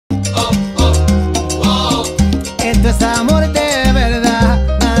Esto es amor de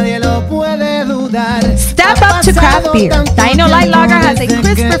verdad, nadie lo puede dudar. Step up to craft beer. Dino Light Lager has a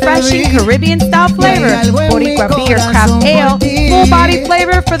crisp, refreshing Caribbean-style flavor. Boricua Beer Craft Ale, full-body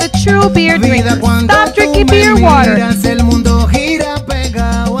flavor for the true beer drinker. Stop drinking beer water.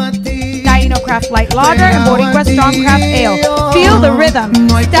 Dino Craft Light Lager and Boricua Strong Craft Ale. Feel the rhythm.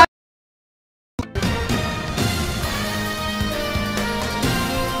 Step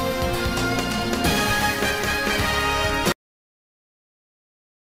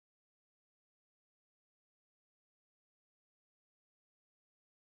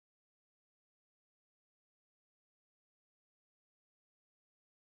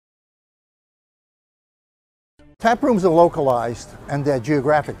Tap rooms are localized and they're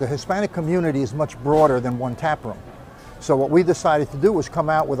geographic. The Hispanic community is much broader than one tap room. So what we decided to do was come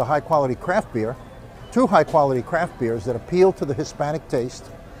out with a high-quality craft beer, 2 high-quality craft beers that appeal to the Hispanic taste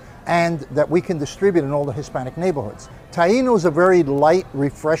and that we can distribute in all the Hispanic neighborhoods. Taino is a very light,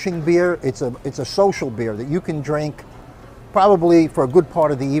 refreshing beer. It's a social beer that you can drink probably for a good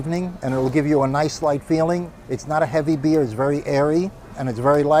part of the evening, and it'll give you a nice light feeling. It's not a heavy beer, it's very airy, and it's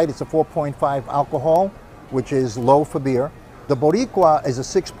very light. It's a 4.5 alcohol, which is low for beer. The Boricua is a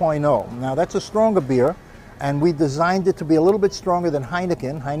 6.0. Now that's a stronger beer, and we designed it to be a little bit stronger than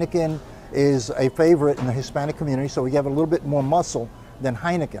Heineken. Heineken is a favorite in the Hispanic community, so we have a little bit more muscle than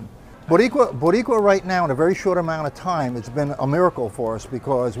Heineken. Boricua right now, in a very short amount of time, it's been a miracle for us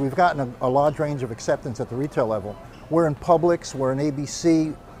because we've gotten a large range of acceptance at the retail level. We're in Publix, we're in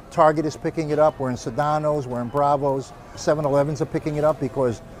ABC, Target is picking it up, we're in Sedano's, we're in Bravo's, 7-Elevens are picking it up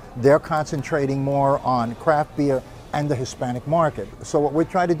because they're concentrating more on craft beer and the Hispanic market. So what we're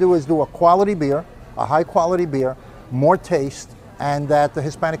trying to do is do a quality beer, a high quality beer, more taste, and that the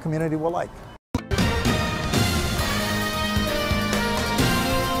Hispanic community will like.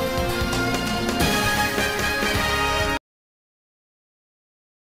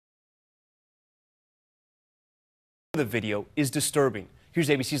 The video is disturbing. Here's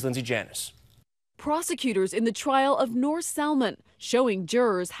ABC's Lindsay Janis. Prosecutors in the trial of Noor Salman showing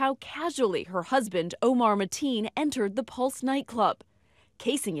jurors how casually her husband, Omar Mateen, entered the Pulse nightclub,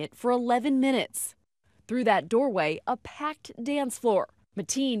 casing it for 11 minutes. Through that doorway, a packed dance floor.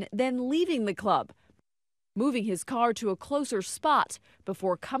 Mateen then leaving the club, moving his car to a closer spot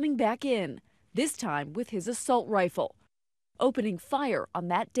before coming back in, this time with his assault rifle, opening fire on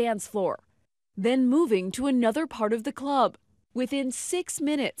that dance floor, then moving to another part of the club. Within 6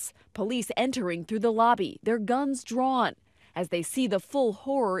 minutes, police entering through the lobby, their guns drawn. As they see the full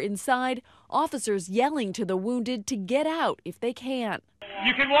horror inside, officers yelling to the wounded to get out if they can.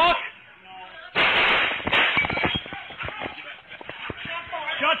 You can walk.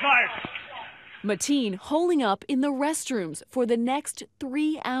 Shot fired. Mateen holding up in the restrooms for the next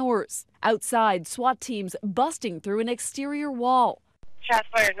 3 hours. Outside, SWAT teams busting through an exterior wall. Shots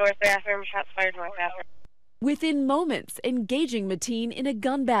fired north bathroom, shots fired north bathroom. Within moments, engaging Mateen in a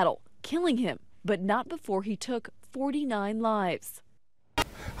gun battle, killing him, but not before he took 49 lives.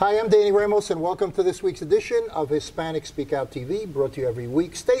 Hi, I'm Danny Ramos, and welcome to this week's edition of Hispanic Speak Out TV, brought to you every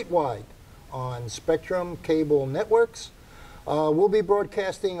week statewide on Spectrum Cable Networks. We'll be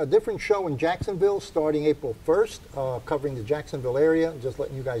broadcasting a different show in Jacksonville starting April 1st, covering the Jacksonville area, just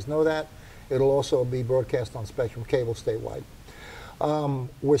letting you guys know that. It'll also be broadcast on Spectrum Cable statewide.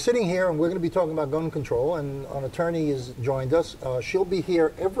 We're sitting here and we're going to be talking about gun control, and an attorney has joined us. She'll be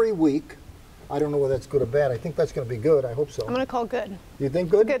here every week. I don't know whether that's good or bad. I think that's going to be good. I hope so. I'm going to call good. You think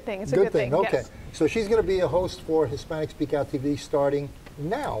good? Good thing. It's a good thing. Okay. Yes. So she's going to be a host for Hispanic Speak Out TV starting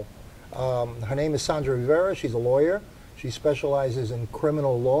now. Her name is Sandra Rivera. She's a lawyer. She specializes in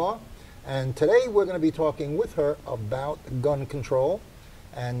criminal law. And today we're going to be talking with her about gun control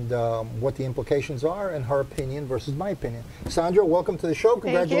and what the implications are, and her opinion versus my opinion. Sandra, welcome to the show.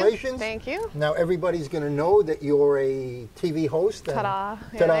 Congratulations. Thank you. Now everybody's going to know that you're a TV host. Ta-da.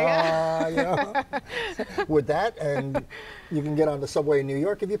 Ta-da, you know, with that, and you can get on the subway in New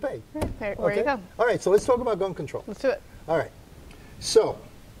York if you pay. There you go. All right, so let's talk about gun control. Let's do it. All right. So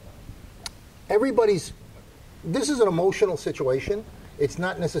this is an emotional situation. It's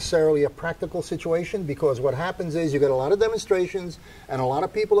not necessarily a practical situation, because what happens is you get a lot of demonstrations and a lot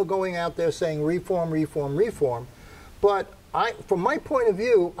of people are going out there saying reform, reform, reform. But from my point of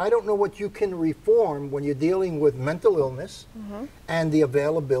view, I don't know what you can reform when you're dealing with mental illness and the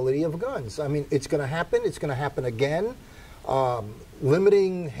availability of guns. I mean, it's going to happen. It's going to happen again.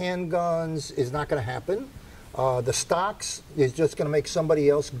 Limiting handguns is not going to happen. The stocks is just going to make somebody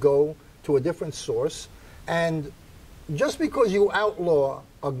else go to a different source. And just because you outlaw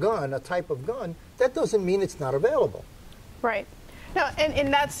a gun, a type of gun, that doesn't mean it's not available. Right. No,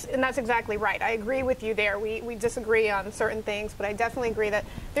 and that's exactly right. I agree with you there. We disagree on certain things, but I definitely agree that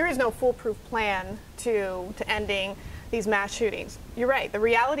there is no foolproof plan to ending these mass shootings. You're right. The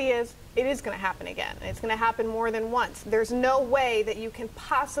reality is it is going to happen again. It's going to happen more than once. There's no way that you can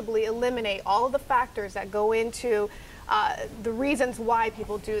possibly eliminate all of the factors that go into the reasons why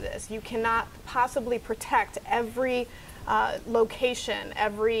people do this. You cannot possibly protect every location,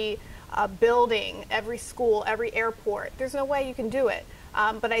 every building, every school, every airport. There's no way you can do it.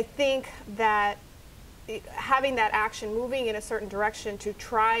 But I think that having that action, moving in a certain direction to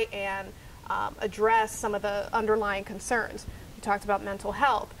try and address some of the underlying concerns. You talked about mental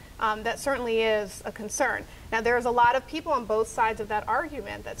health. That certainly is a concern. Now, there's a lot of people on both sides of that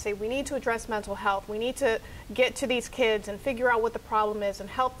argument that say we need to address mental health. We need to get to these kids and figure out what the problem is and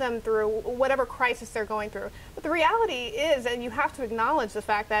help them through whatever crisis they're going through. But the reality is, and you have to acknowledge the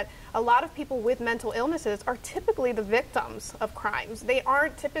fact that a lot of people with mental illnesses are typically the victims of crimes. They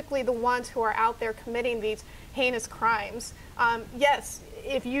aren't typically the ones who are out there committing these heinous crimes. Yes,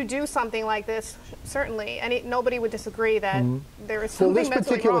 if you do something like this, certainly, and nobody would disagree that there is something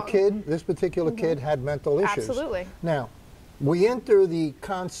mentally wrong. This particular kid had mental issues. Absolutely. Now, we enter the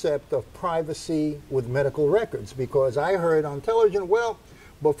concept of privacy with medical records, because I heard on television, well,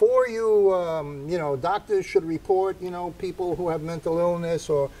 before you, doctors should report, people who have mental illness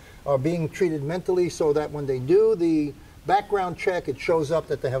or are being treated mentally, so that when they do the background check, it shows up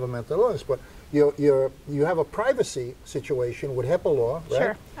that they have a mental illness. But you have a privacy situation with HIPAA law, right?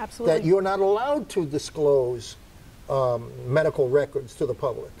 Sure, absolutely. That you're not allowed to disclose medical records to the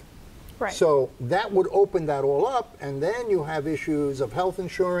public. Right. So that would open that all up, and then you have issues of health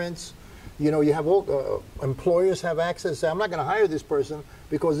insurance. You have all employers have access. Say, I'm not going to hire this person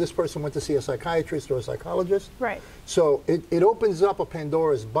because this person went to see a psychiatrist or a psychologist. Right. So it opens up a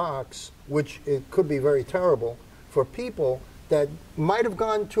Pandora's box, which it could be very terrible for people that might have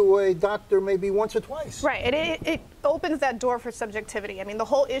gone to a doctor maybe once or twice. Right, it opens that door for subjectivity. I mean, the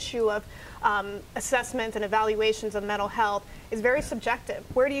whole issue of assessments and evaluations of mental health is very subjective.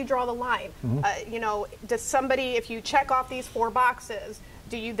 Where do you draw the line? Does somebody, if you check off these 4 boxes,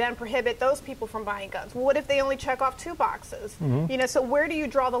 do you then prohibit those people from buying guns? What if they only check off 2 boxes? So where do you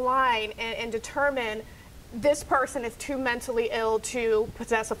draw the line and determine this person is too mentally ill to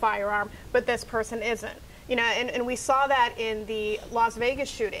possess a firearm, but this person isn't? And we saw that in the Las Vegas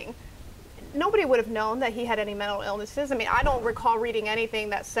shooting. Nobody would have known that he had any mental illnesses. I mean, I don't recall reading anything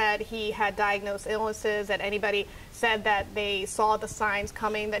that said he had diagnosed illnesses, that anybody said that they saw the signs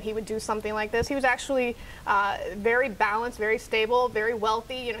coming that he would do something like this. He was actually very balanced, very stable, very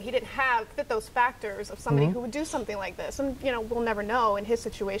wealthy. He didn't fit those factors of somebody who would do something like this. And, we'll never know in his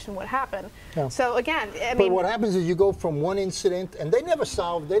situation what happened. Yeah. So, again, I mean... But what happens is you go from one incident, and they never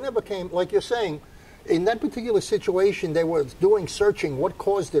came, like you're saying, in that particular situation, they were doing searching, what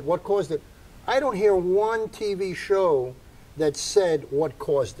caused it, what caused it. I don't hear one TV show that said what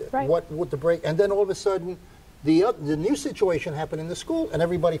caused it, right. what the break, and then all of a sudden, the new situation happened in the school, and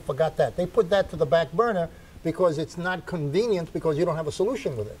everybody forgot that. They put that to the back burner because it's not convenient, because you don't have a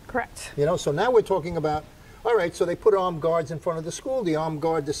solution with it. Correct. So now we're talking about, all right, so they put armed guards in front of the school. The armed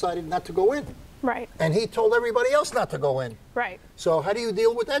guard decided not to go in. Right. And he told everybody else not to go in. Right. So how do you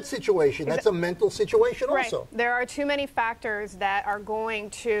deal with that situation? That's a mental situation also. Right. There are too many factors that are going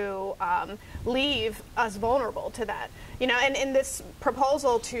to leave us vulnerable to that. And in this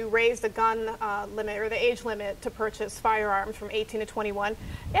proposal to raise the gun limit, or the age limit to purchase firearms from 18 to 21,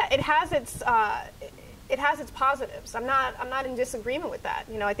 yeah, it has its positives. I'm not in disagreement with that.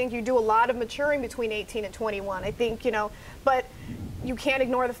 I think you do a lot of maturing between 18 and 21. I think, but you can't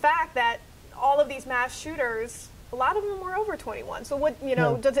ignore the fact that all of these mass shooters, a lot of them were over 21. So what,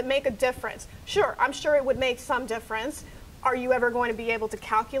 does it make a difference? Sure, I'm sure it would make some difference. Are you ever going to be able to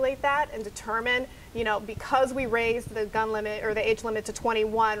calculate that and determine, because we raised the gun limit or the age limit to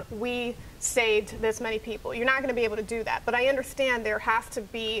 21, we saved this many people? You're not going to be able to do that. But I understand there has to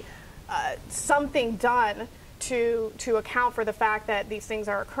be something done to account for the fact that these things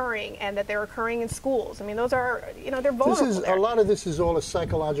are occurring and that they're occurring in schools. I mean, those are, they're vulnerable. A lot of this is all a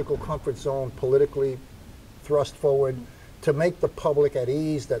psychological comfort zone, politically thrust forward to make the public at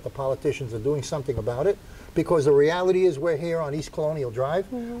ease that the politicians are doing something about it. Because the reality is, we're here on East Colonial Drive.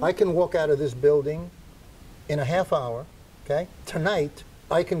 I can walk out of this building in a half hour, okay? Tonight,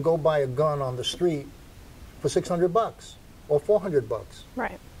 I can go buy a gun on the street for $600 or $400.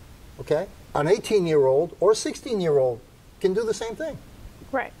 Right. Okay? An 18-year-old or a 16-year-old can do the same thing.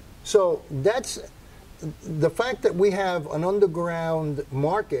 Right. So that's the fact that we have an underground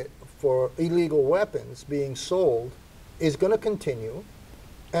market for illegal weapons being sold is going to continue,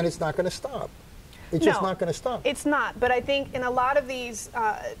 and it's not going to stop. It's just not going to stop. It's not. But I think in a lot of these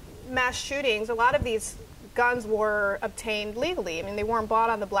mass shootings, a lot of these guns were obtained legally. I mean, they weren't bought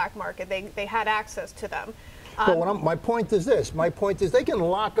on the black market. They had access to them. But my point is this. My point is they can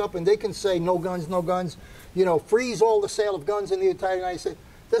lock up and they can say no guns, no guns, you know, freeze all the sale of guns in the entire United States.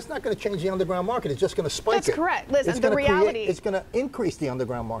 That's not going to change the underground market. It's just going to spike it. That's correct. Listen, it's the reality... it's going to increase the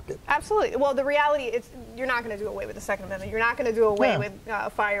underground market. Absolutely. Well, the reality is you're not going to do away with the Second Amendment. You're not going to do away with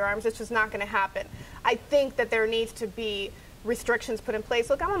firearms. It's just not going to happen. I think that there needs to be restrictions put in place.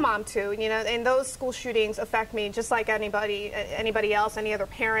 Look, I'm a mom too, you know, and those school shootings affect me just like anybody else, any other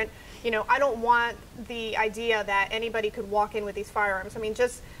parent. You know, I don't want the idea that anybody could walk in with these firearms. I mean,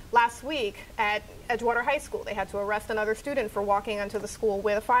 just last week at Edgewater High School, they had to arrest another student for walking onto the school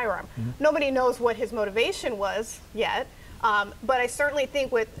with a firearm. Nobody knows what his motivation was yet, but I certainly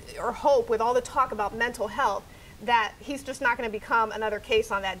think hope with all the talk about mental health, that he's just not going to become another case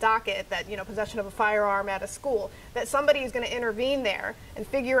on that docket, that, you know, possession of a firearm at a school, that somebody is going to intervene there and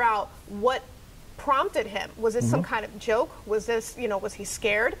figure out what prompted him. Was this some kind of joke? Was this, you know, was he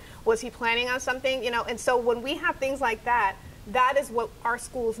scared? Was he planning on something? You know, and so when we have things like that, that is what our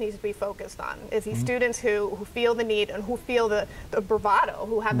schools need to be focused on, is these students who feel the need and who feel the bravado,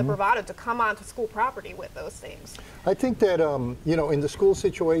 who have the bravado to come onto school property with those things. I think that, you know, in the school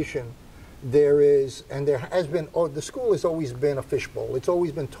situation, there is, and there has been, the school has always been a fishbowl. It's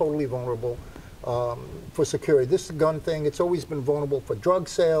always been totally vulnerable for security. This gun thing, it's always been vulnerable for drug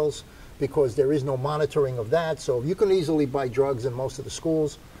sales because there is no monitoring of that. So you can easily buy drugs in most of the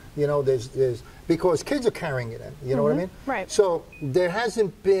schools. You know, there's because kids are carrying it in. You know what I mean? Right. So there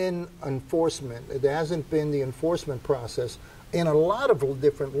hasn't been enforcement. There hasn't been the enforcement process in a lot of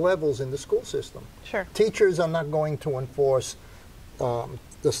different levels in the school system. Sure. Teachers are not going to enforce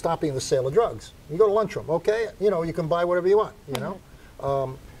the stopping the sale of drugs. You go to lunchroom, okay? You know, you can buy whatever you want, you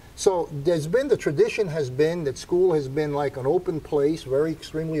know? So there's been, the tradition has been that school has been like an open place, very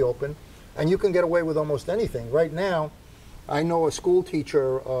extremely open, and you can get away with almost anything. Right now, I know a school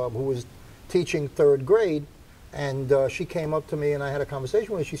teacher who was teaching 3rd grade, and she came up to me and I had a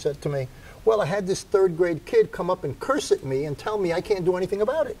conversation with her. She said to me, well, I had this 3rd grade kid come up and curse at me and tell me I can't do anything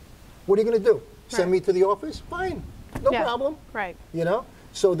about it. What are you going to do? Send me to the office? Fine, no problem. Right. You know?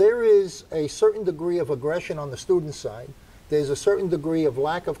 So there is a certain degree of aggression on the student side. There's a certain degree of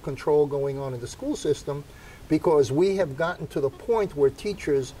lack of control going on in the school system because we have gotten to the point where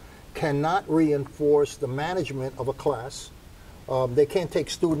teachers cannot reinforce the management of a class. They can't take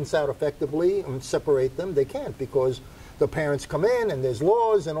students out effectively and separate them. They can't because the parents come in and there's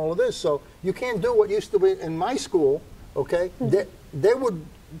laws and all of this. So you can't do what used to be in my school, okay? They would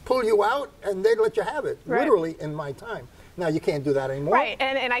pull you out and they'd let you have it, literally in my time. Now, you can't do that anymore. Right,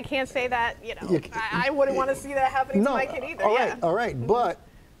 and I can't say that, you know, I wouldn't want to see that happening to my kid either. All right, but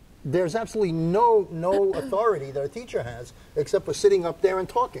there's absolutely no authority that a teacher has except for sitting up there and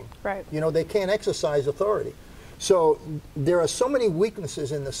talking. Right. You know, they can't exercise authority. So there are so many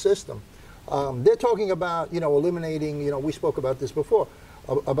weaknesses in the system. They're talking about, you know, eliminating, you know, we spoke about this before,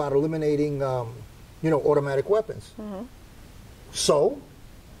 about eliminating, you know, automatic weapons. So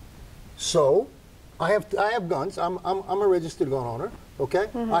I have guns. I'm a registered gun owner. Okay.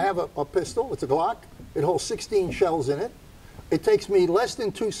 I have a pistol. It's a Glock. It holds 16 shells in it. It takes me less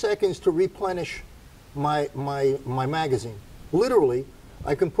than 2 seconds to replenish my magazine. Literally,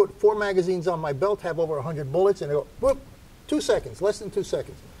 I can put 4 magazines on my belt, have over 100 bullets, and it go whoop, 2 seconds, less than 2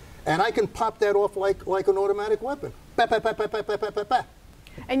 seconds, and I can pop that off like an automatic weapon. Bah, bah, bah, bah, bah, bah, bah, bah.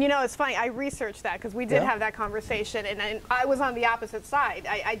 And you know, it's funny, I researched that because we did have that conversation, and I was on the opposite side.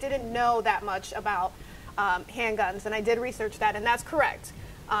 I didn't know that much about handguns, and I did research that, and that's correct,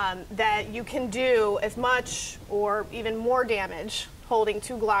 that you can do as much or even more damage holding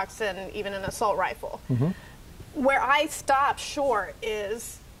 2 Glocks than even an assault rifle. Where I stop short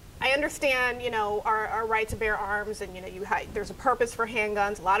is, I understand, you know, our right to bear arms, and, you know, there's a purpose for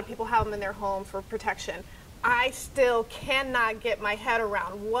handguns. A lot of people have them in their home for protection. I still cannot get my head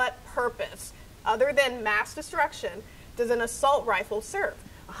around what purpose, other than mass destruction, does an assault rifle serve.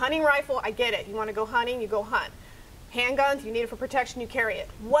 A hunting rifle, I get it. You want to go hunting, you go hunt. Handguns, you need it for protection, you carry it.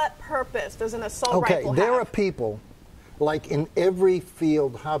 What purpose does an assault rifle have? Okay, there are people, like in every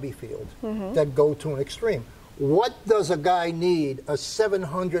field, hobby field, that go to an extreme. What does a guy need a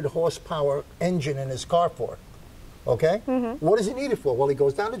 700 horsepower engine in his car for? Okay? What does he need it for? Well, he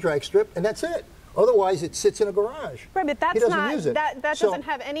goes down the drag strip, and that's it. Otherwise, it sits in a garage. Right, but that's he doesn't not, use it. that doesn't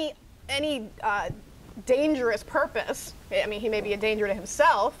have any dangerous purpose. I mean, he may be a danger to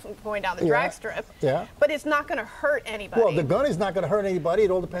himself going down the drag strip, but it's not going to hurt anybody. Well, the gun is not going to hurt anybody.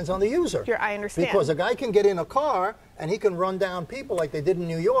 It all depends on the user. I understand. Because a guy can get in a car and he can run down people like they did in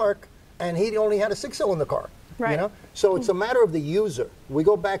New York and he only had a 6-cylinder car. Right. You know? So it's a matter of the user. We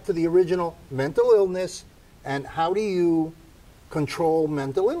go back to the original mental illness, and how do you control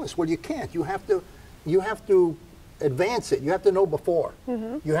mental illness? Well, you can't. You have to advance it. You have to know before.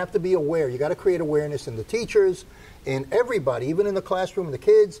 You have to be aware. You got to create awareness in the teachers, in everybody, even in the classroom, the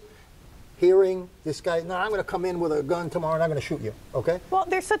kids, hearing this guy, no, I'm going to come in with a gun tomorrow and I'm going to shoot you, okay? Well,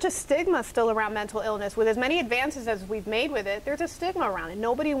 there's such a stigma still around mental illness. With as many advances as we've made with it, there's a stigma around it.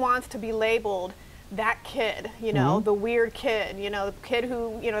 Nobody wants to be labeled that kid, you know, the weird kid, you know, the kid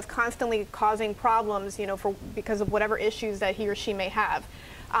who, you know, is constantly causing problems, you know, because of whatever issues that he or she may have.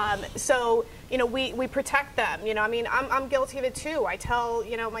 So, you know, we protect them, you know, I mean, I'm guilty of it too. I tell,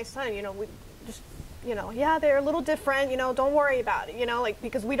 you know, my son, you know, we just, you know, yeah, they're a little different, you know, don't worry about it, you know, like,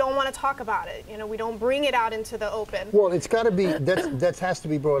 because we don't want to talk about it, you know, we don't bring it out into the open. Well, it's got to be, that has to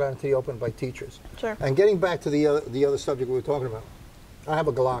be brought out into the open by teachers. Sure. And getting back to the other subject we were talking about, I have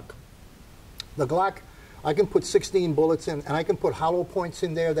a Glock. The Glock, I can put 16 bullets in, and I can put hollow points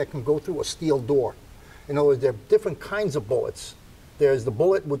in there that can go through a steel door. In other words, there are different kinds of bullets. There's the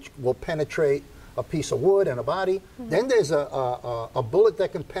bullet which will penetrate a piece of wood and a body. Then there's a bullet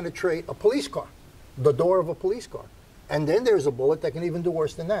that can penetrate a police car, the door of a police car. And then there's a bullet that can even do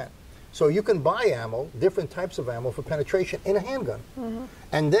worse than that. So you can buy ammo, different types of ammo for penetration in a handgun.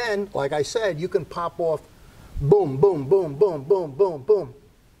 And then, like I said, you can pop off boom, boom, boom, boom, boom, boom, boom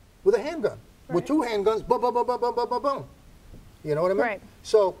with a handgun. With 2 handguns, boom, boom, boom, boom, boom, boom, boom, boom. You know what I mean? Right.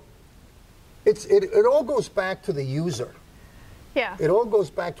 So it all goes back to the user. Yeah. It all goes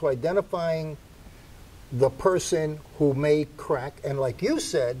back to identifying the person who may crack. And like you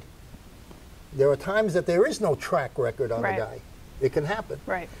said, there are times that there is no track record on a guy. It can happen.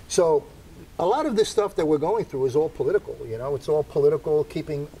 Right. So a lot of this stuff that we're going through is all political, you know. It's all political,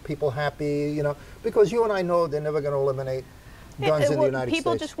 keeping people happy, you know, because you and I know they're never going to eliminate guns in the United States.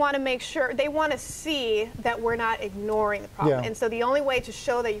 People just want to make sure, they want to see that we're not ignoring the problem. Yeah. And so the only way to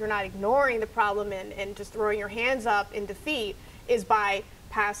show that you're not ignoring the problem and just throwing your hands up in defeat is by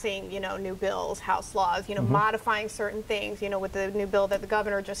passing, you know, new bills, House laws, you know, modifying certain things, you know, with the new bill that the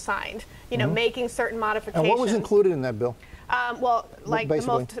governor just signed, you know, making certain modifications. And what was included in that bill? Well, like basically,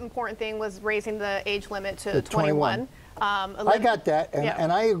 the most important thing was raising the age limit to 21. I got that,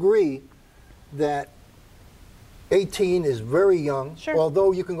 and I agree that 18 is very young,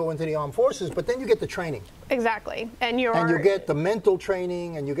 although you can go into the armed forces, but then you get the training. Exactly. And you get the mental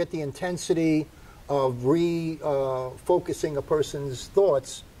training, and you get the intensity of refocusing a person's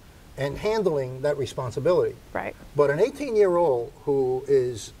thoughts and handling that responsibility. Right. But an 18-year-old who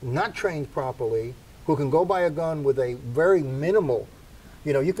is not trained properly, who can go buy a gun with a very minimal,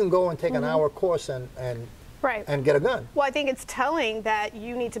 you know, you can go and take an hour course and get a gun. Well, I think it's telling that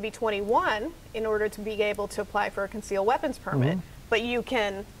you need to be 21 in order to be able to apply for a concealed weapons permit, but you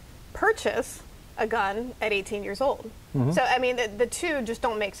can purchase a gun at 18 years old. So, I mean, the two just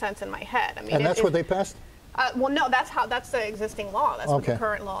don't make sense in my head. I mean, and that's what they passed? Well, no, that's the existing law. That's what the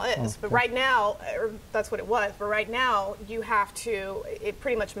current law is. But right now, or that's what it was. But right now, you have to. It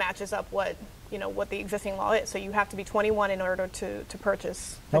pretty much matches up what the existing law is. So you have to be 21 in order to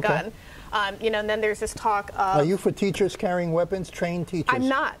purchase a gun. You know, and then there's this talk of. Are you for teachers carrying weapons? Trained teachers? I'm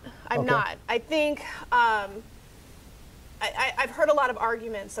not. I'm not. I think. I've heard a lot of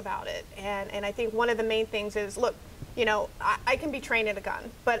arguments about it, and I think one of the main things is, look, you know, I can be trained in a gun,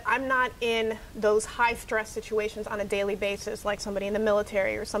 but I'm not in those high-stress situations on a daily basis like somebody in the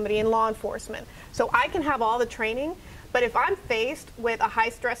military or somebody in law enforcement. So I can have all the training, but if I'm faced with a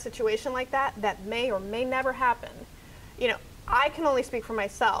high-stress situation like that may or may never happen, you know, I can only speak for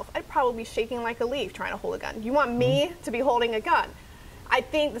myself. I'd probably be shaking like a leaf trying to hold a gun. You want me to be holding a gun? I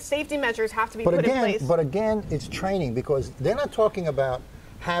think the safety measures have to be put in place. But again, it's training, because they're not talking about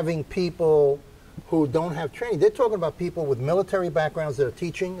having people who don't have training. They're talking about people with military backgrounds that are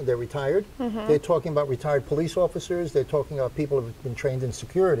teaching, they're retired. They're talking about retired police officers. They're talking about people who have been trained in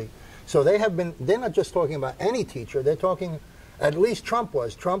security. So they're not just talking about any teacher. They're talking, at least Trump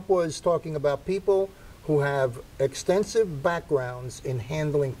was. Trump was talking about people who have extensive backgrounds in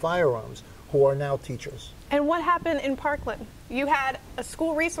handling firearms who are now teachers. And what happened in Parkland? You had a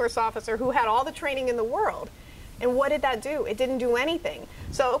school resource officer who had all the training in the world. And what did that do? It didn't do anything.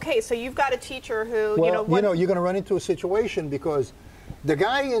 So, okay, so you've got a teacher who, you're going to run into a situation because the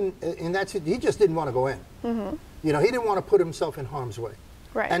guy in that, he just didn't want to go in. You know, he didn't want to put himself in harm's way.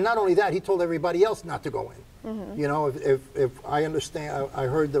 Right. And not only that, he told everybody else not to go in. You know, if I understand, I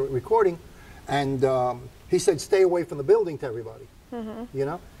heard the recording, and he said, stay away from the building to everybody. You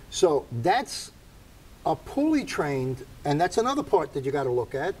know? So that's a poorly trained, and that's another part that you got to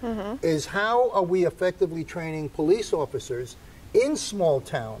look at, is how are we effectively training police officers in small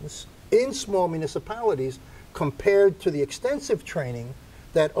towns in small municipalities compared to the extensive training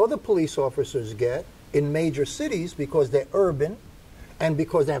that other police officers get in major cities because they're urban and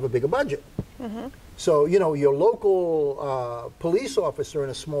because they have a bigger budget. So, you know, your local police officer in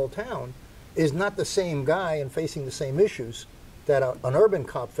a small town is not the same guy and facing the same issues that an urban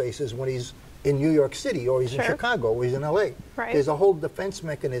cop faces when he's in New York City or he's in Chicago or he's in LA. Right. There's a whole defense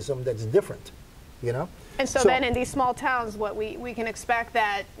mechanism that's different, you know? And so then in these small towns, what we can expect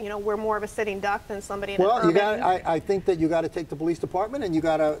that, you know, we're more of a sitting duck than somebody in an urban. I think that you got to take the police department and you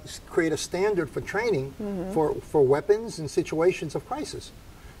got to create a standard for training for weapons in situations of crisis.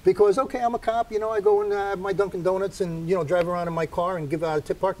 Because, okay, I'm a cop, you know, I go and have my Dunkin' Donuts and, you know, drive around in my car and give out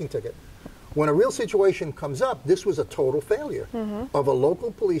a parking ticket. When a real situation comes up, this was a total failure of a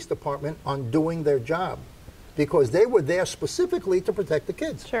local police department on doing their job. Because they were there specifically to protect the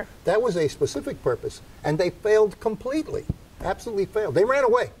kids. Sure. That was a specific purpose. And they failed completely. Absolutely failed. They ran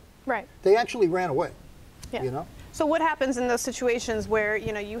away. Right. They actually ran away. Yeah. You know? So what happens in those situations where,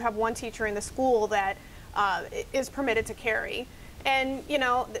 you know, you have one teacher in the school that is permitted to carry, and, you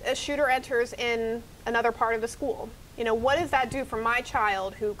know, a shooter enters in another part of the school? You know, what does that do for my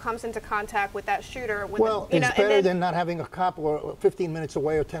child who comes into contact with that shooter? Well, it's better than not having a cop or 15 minutes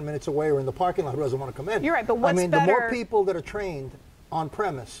away or 10 minutes away or in the parking lot who doesn't want to come in. You're right, but what's better? The more people that are trained on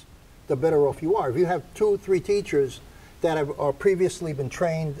premise, the better off you are. If you have 2 or 3 teachers that are previously been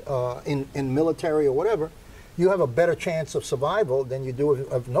trained in military or whatever, you have a better chance of survival than you do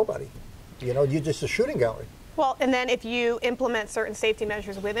of nobody. You know, you're just a shooting gallery. Well, and then if you implement certain safety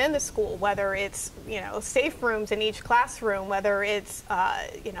measures within the school, whether it's, you know, safe rooms in each classroom, whether it's,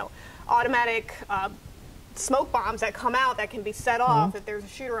 you know, automatic smoke bombs that come out that can be set off if there's a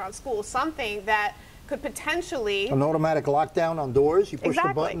shooter on school, something that could potentially... An automatic lockdown on doors. You push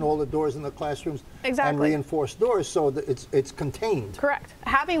the button, all the doors in the classrooms, and reinforced doors so that it's contained. Correct.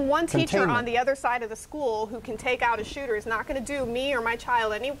 Having one teacher on the other side of the school who can take out a shooter is not going to do me or my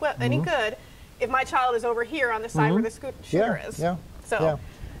child any good if my child is over here on the side where the shooter is. So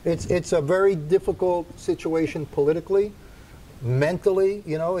it's a very difficult situation politically, mentally.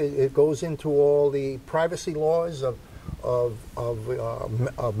 You know, it goes into all the privacy laws of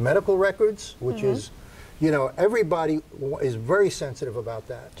medical records, which is, you know, everybody is very sensitive about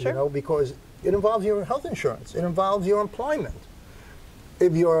that. You know, because it involves your health insurance, it involves your employment.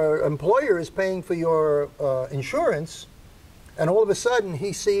 If your employer is paying for your insurance, and all of a sudden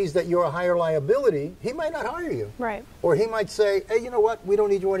he sees that you're a higher liability, he might not hire you. Right. Or he might say, hey, you know what, we don't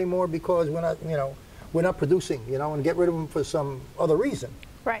need you anymore because we're not, you know, we're not producing, you know, and get rid of them for some other reason.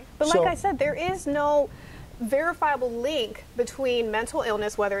 Right. But like I said, there is no verifiable link between mental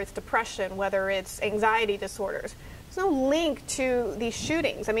illness, whether it's depression, whether it's anxiety disorders. There's no link to these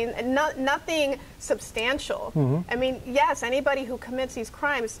shootings. I mean, nothing substantial. I mean, yes, anybody who commits these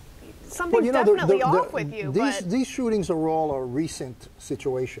crimes, something's definitely off with you. These shootings are all a recent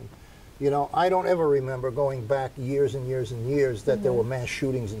situation. You know, I don't ever remember going back years and years and years that there were mass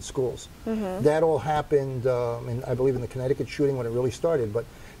shootings in schools. That all happened, I believe, in the Connecticut shooting when it really started. But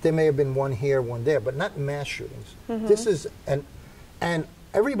there may have been one here, one there, but not mass shootings. This is, and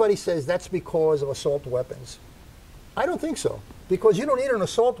everybody says that's because of assault weapons. I don't think so, because you don't need an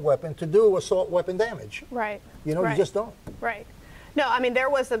assault weapon to do assault weapon damage. Right. You know, you just don't. Right. No, I mean, there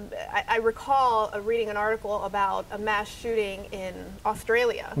was I recall reading an article about a mass shooting in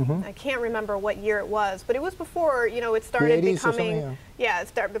Australia. I can't remember what year it was, but it was before, you know, it started becoming,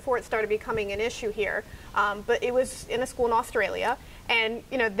 before it started becoming an issue here. But it was in a school in Australia, and,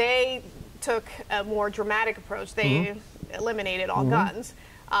 you know, they took a more dramatic approach. They eliminated all guns.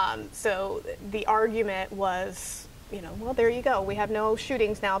 So the argument was, you know, well, there you go. We have no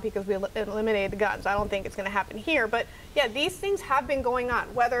shootings now because we eliminated the guns. I don't think it's going to happen here. But, yeah, these things have been going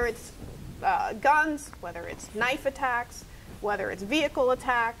on, whether it's guns, whether it's knife attacks, whether it's vehicle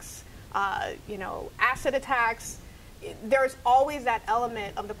attacks, you know, acid attacks. There's always that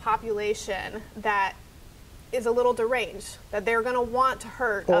element of the population that is a little deranged, that they're going to want to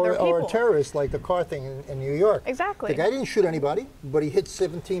hurt other people. Or a terrorist, like the car thing in New York. Exactly. The guy didn't shoot anybody, but he hit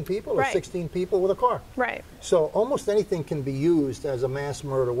 17 people or 16 people with a car. Right. So almost anything can be used as a mass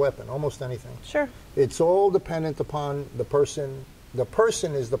murder weapon, almost anything. Sure. It's all dependent upon the person. The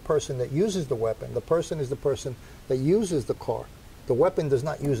person is the person that uses the weapon. The person is the person that uses the car. The weapon does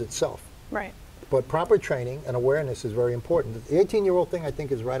not use itself. Right. But proper training and awareness is very important. The 18-year-old thing, I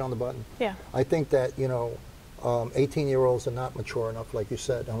think, is right on the button. Yeah. I think that, you know, 18-year-olds are not mature enough, like you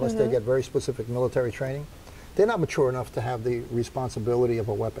said, unless they get very specific military training. they're not mature enough to have the responsibility of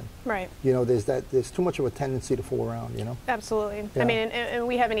a weapon. Right. You know, there's too much of a tendency to fool around, you know? Absolutely. Yeah. I mean, and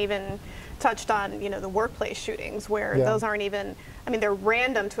we haven't even touched on, you know, the workplace shootings where those aren't even, I mean, they're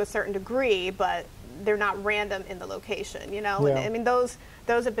random to a certain degree, but they're not random in the location, you know? Yeah. And, I mean, those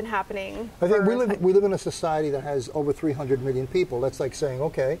have been happening. I think we live in a society that has over 300 million people. That's like saying,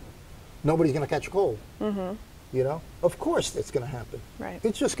 okay, nobody's going to catch a cold. Mm-hmm. You know? Of course it's going to happen. Right.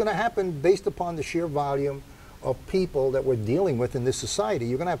 It's just going to happen based upon the sheer volume of people that we're dealing with in this society.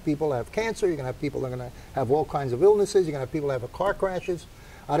 You're going to have people that have cancer. You're going to have people that are going to have all kinds of illnesses. You're going to have people that have car crashes.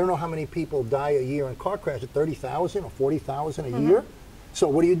 I don't know how many people die a year in car crashes, 30,000 or 40,000 a year. So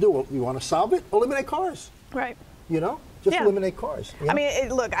what do? You want to solve it? Eliminate cars. Right. You know? Just eliminate cars. You know? I mean,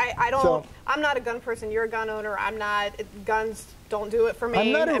 look, I don't, I'm not a gun person. You're a gun owner. I'm not, guns don't do it for me.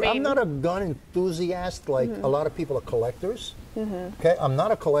 I'm not a gun enthusiast like a lot of people are collectors. Okay? I'm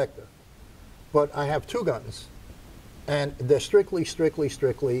not a collector. But I have 2 guns. And they're strictly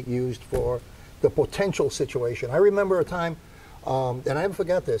used for the potential situation. I remember a time, and I never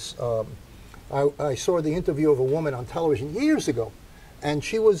forgot this, I saw the interview of a woman on television years ago, and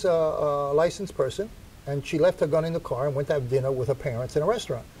she was a licensed person, and she left her gun in the car and went to have dinner with her parents in a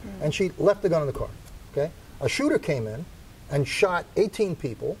restaurant. And she left the gun in the car, okay? A shooter came in and shot 18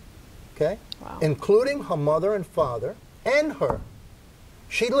 people, okay? Wow. Including her mother and father and her.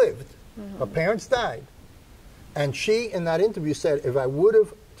 She lived. Her parents died. And she, in that interview, said, if I would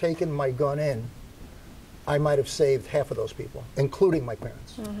have taken my gun in, I might have saved half of those people, including my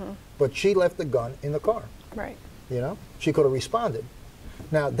parents. But she left the gun in the car. Right. You know? She could have responded.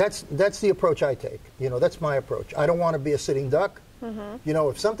 Now, that's the approach I take. You know, that's my approach. I don't want to be a sitting duck. You know,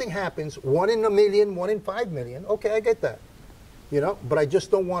 if something happens, 1 in a million, 1 in 5 million, okay, I get that. You know? But I just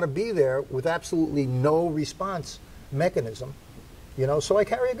don't want to be there with absolutely no response mechanism. You know? So I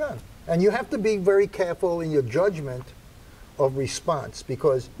carry a gun. And you have to be very careful in your judgment of response,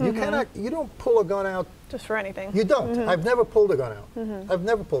 because you cannot, you don't pull a gun out just for anything. You don't. I've never pulled a gun out. I've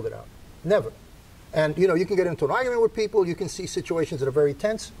never pulled it out. Never. And, you know, you can get into an argument with people. You can see situations that are very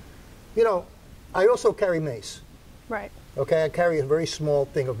tense. You know, I also carry mace. Right. Okay, I carry a very small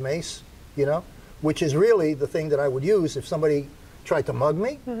thing of mace, you know, which is really the thing that I would use if somebody tried to mug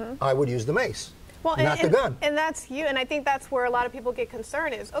me. I would use the mace. Well, not the gun. And that's you. And I think that's where a lot of people get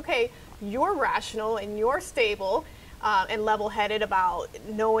concerned is, okay, you're rational and you're stable and level-headed about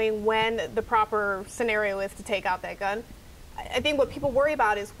knowing when the proper scenario is to take out that gun. I think what people worry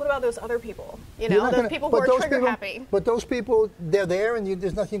about is, what about those other people? You know, those people who are trigger-happy. But those people, they're there, and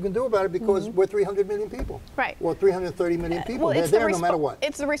there's nothing you can do about it because we're 300 million people. Right. Or 330 million people. They're there no matter what.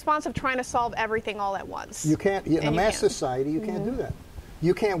 It's the response of trying to solve everything all at once. You can't, in a mass society, you can't do that.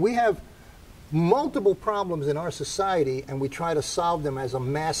 You can't. We have multiple problems in our society, and we try to solve them as a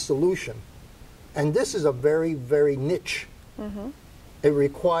mass solution. And this is a very, very niche. It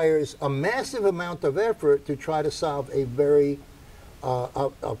requires a massive amount of effort to try to solve a very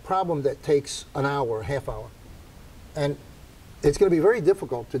a problem that takes an hour, a half hour. And it's going to be very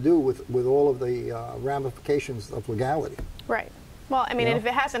difficult to do with all of the ramifications of legality. Right. Well, I mean, and if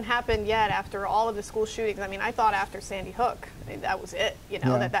it hasn't happened yet after all of the school shootings, I mean, I thought after Sandy Hook, I mean, that was it, you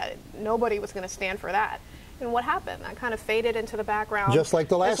know, that nobody was going to stand for that. And what happened? That kind of faded into the background. Just like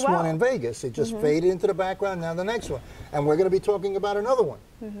the last one in Vegas. It just faded into the background, now the next one. And we're going to be talking about another one.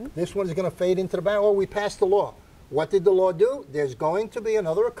 This one is going to fade into the background. Oh, we passed the law. What did the law do? There's going to be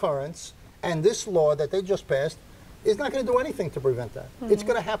another occurrence, and this law that they just passed is not going to do anything to prevent that. It's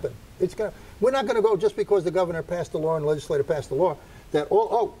going to happen. We're not going to go just because the governor passed the law and the legislator passed the law that,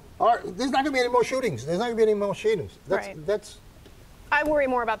 there's not going to be any more shootings. There's not going to be any more shootings. That's I worry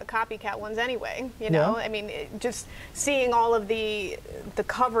more about the copycat ones anyway, you know. I mean, just seeing all of the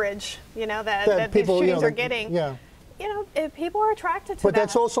coverage, you know, that these shootings are getting. You know, if people are attracted to that. But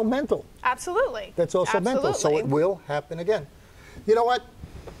that's also mental. Absolutely. That's also mental, so it will happen again. You know what?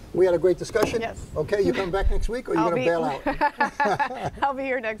 We had a great discussion. Yes. Okay, you coming back next week, or are you going to bail out? I'll be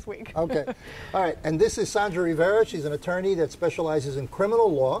here next week. Okay. All right, and this is Sandra Rivera. She's an attorney that specializes in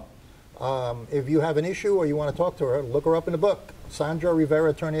criminal law. If you have an issue or you want to talk to her, look her up in the book. Sandra Rivera,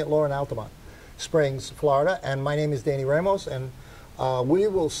 attorney at law in Altamont Springs, Florida. And my name is Danny Ramos, and we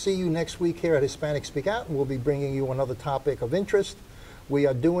will see you next week here at Hispanic Speak Out, and we'll be bringing you another topic of interest. We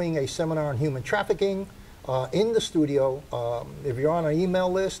are doing a seminar on human trafficking in the studio. If you're on our email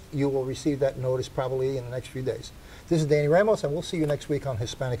list, you will receive that notice probably in the next few days. This is Danny Ramos, and we'll see you next week on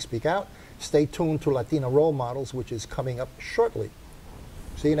Hispanic Speak Out. Stay tuned to Latina Role Models, which is coming up shortly.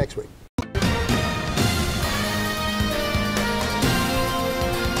 See you next week.